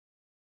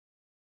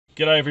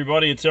G'day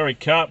everybody, it's Eric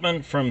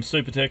Cartman from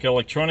Supertech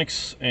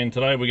Electronics, and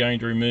today we're going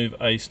to remove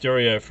a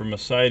stereo from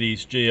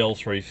Mercedes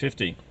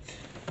GL350.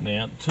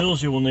 Now, the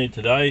tools you will need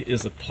today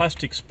is a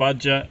plastic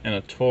spudger and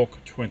a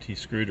torque 20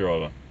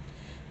 screwdriver,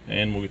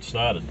 and we'll get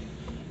started.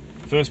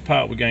 First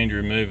part we're going to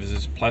remove is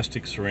this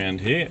plastic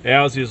surround here.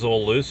 Ours is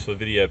all loose for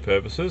video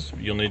purposes.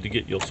 You'll need to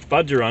get your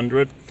spudger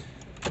under it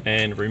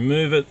and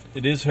remove it.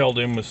 It is held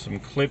in with some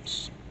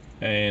clips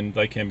and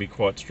they can be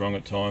quite strong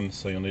at times,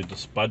 so you'll need to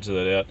spudger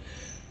that out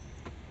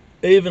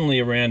evenly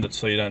around it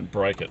so you don't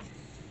break it.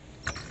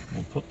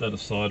 We'll put that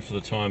aside for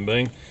the time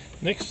being.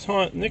 Next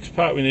part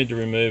we need to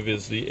remove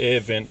is the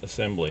air vent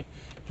assembly.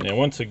 Now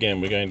once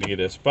again we're going to get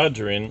our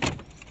spudger in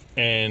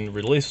and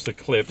release the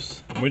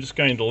clips, and we're just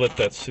going to let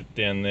that sit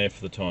down there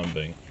for the time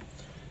being.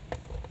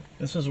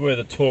 This is where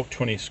the torque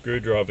 20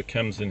 screwdriver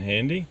comes in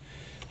handy.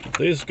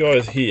 These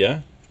guys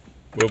here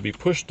will be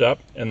pushed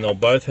up and they'll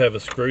both have a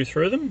screw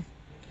through them,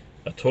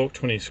 a torque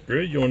 20 screw.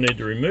 You'll need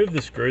to remove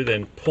the screw,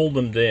 then pull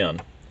them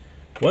down.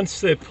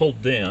 Once they're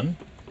pulled down,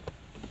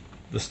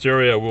 the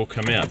stereo will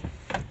come out,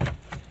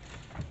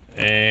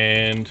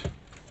 and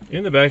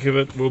in the back of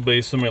it will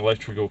be some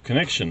electrical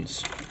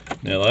connections.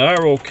 Now they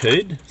are all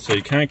keyed, so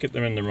you can't get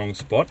them in the wrong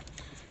spot.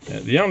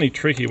 The only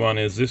tricky one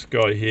is this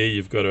guy here.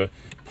 You've got to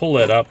pull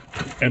that up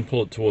and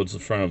pull it towards the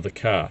front of the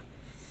car.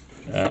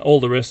 All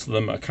the rest of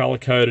them are color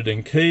coded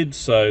and keyed,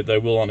 so they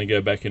will only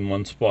go back in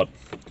one spot.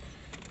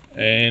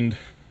 And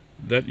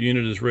that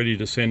unit is ready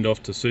to send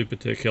off to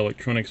Supertech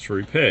Electronics for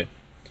repair.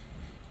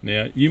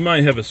 Now you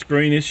may have a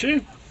screen issue.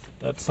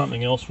 That's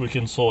something else we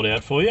can sort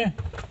out for you.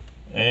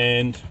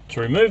 And to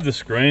remove the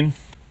screen,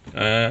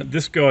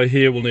 this guy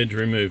here will need to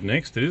remove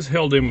next. It is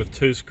held in with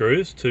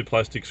two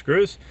plastic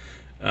screws.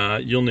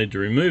 You'll need to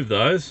remove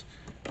those,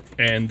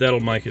 and that'll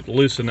make it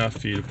loose enough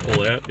for you to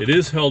pull out. It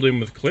is held in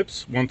with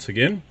clips once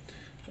again,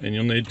 and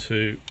you'll need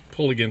to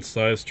pull against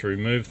those to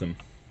remove them.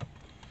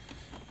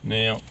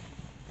 Now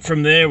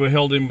from there we're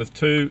held in with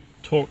two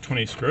torque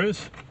 20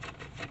 screws,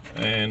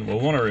 and we'll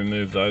want to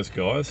remove those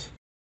guys.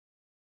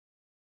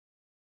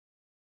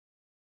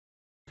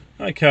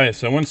 Okay,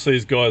 so once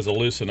these guys are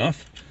loose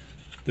enough,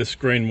 this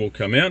screen will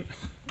come out,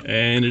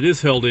 and it is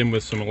held in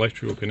with some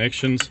electrical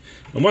connections,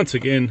 and once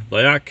again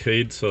they are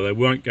keyed so they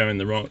won't go in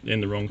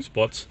the wrong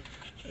spots,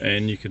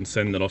 and you can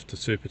send that off to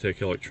Supertech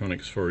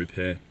Electronics for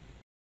repair.